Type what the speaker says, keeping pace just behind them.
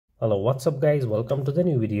Hello, what's up guys, welcome to the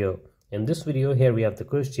new video. In this video here we have the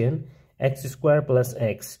question x square plus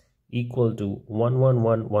x equal to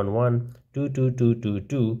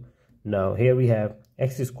 11111222222. Now here we have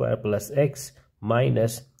x square plus x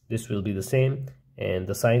minus, this will be the same and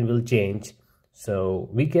the sign will change. So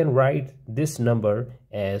we can write this number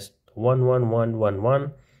as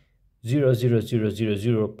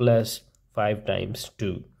 111110000 plus 5 times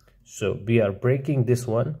 2. So we are breaking this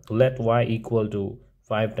one. Let y equal to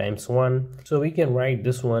 5 times 1. So we can write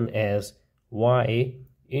this one as y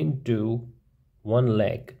into 1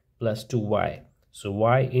 lakh plus 2y. So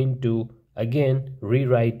y into, again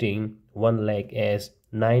rewriting 1 lakh as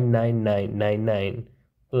 99999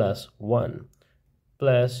 plus 1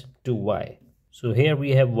 plus 2y. So here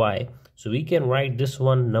we have y. So we can write this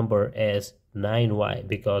one number as 9y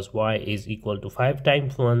because y is equal to 5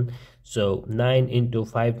 times 1. So 9 into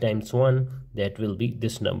 5 times 1, that will be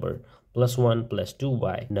this number, plus 1 plus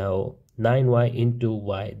 2y. Now 9y into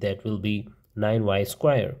y, that will be 9y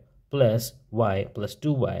square plus y plus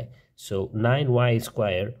 2y. So 9y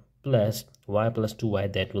square plus y plus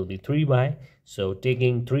 2y, that will be 3y. So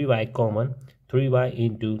taking 3y common, 3y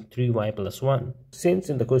into 3y plus 1. Since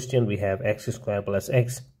in the question we have x square plus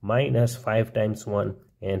x minus 5 times 1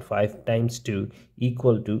 and 5 times 2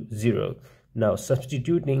 equal to 0. Now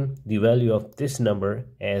substituting the value of this number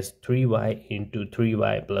as 3y into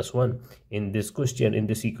 3y plus 1 in this question, in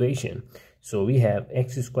this equation. So we have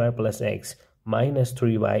x square plus x minus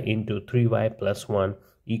 3y into 3y plus 1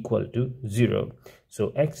 equal to 0.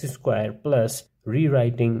 So x square plus,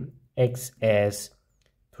 rewriting x as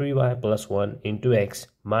 3y plus 1 into x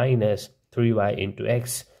minus 3y into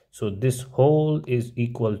x. So this whole is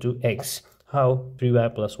equal to x. How? 3y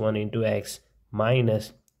plus 1 into x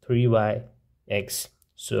minus 3y x.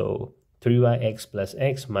 So 3yx plus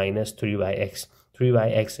x minus 3yx.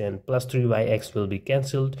 3yx and plus 3yx will be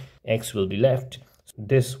cancelled. X will be left.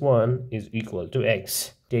 This one is equal to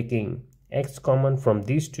x. Taking x common from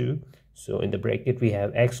these two. So in the bracket we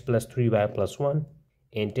have x plus 3y plus 1.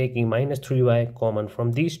 And taking minus 3y common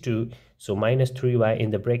from these two. So minus 3y,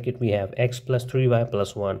 in the bracket we have x plus 3y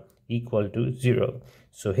plus 1 equal to 0.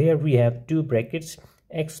 So here we have two brackets,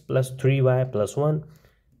 x plus 3y plus 1,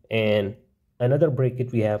 and another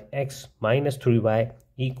bracket we have x minus 3y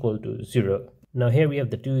equal to 0. Now here we have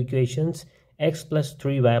the two equations, x plus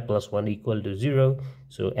 3y plus 1 equal to 0.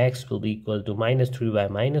 So x will be equal to minus 3y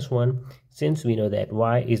minus 1. Since we know that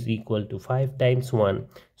y is equal to 5 times 1,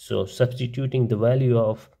 so substituting the value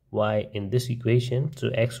of y in this equation, so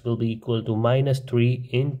x will be equal to minus 3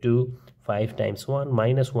 into 5 times 1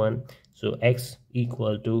 minus 1. So x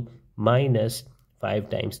equal to minus 5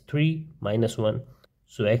 times 3 minus 1.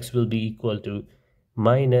 So x will be equal to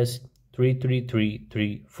minus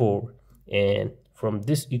 33334. And from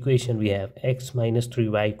this equation we have x minus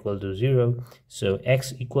 3y equal to 0. So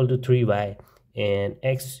x equal to 3y and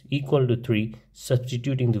x equal to 3,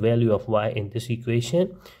 substituting the value of y in this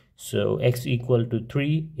equation. So x equal to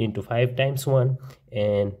 3 into 5 times 1,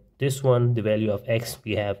 and this one, the value of x,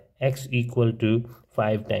 we have x equal to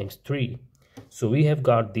 5 times 3. So we have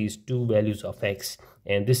got these two values of x,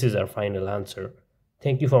 and this is our final answer.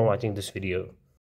 Thank you for watching this video.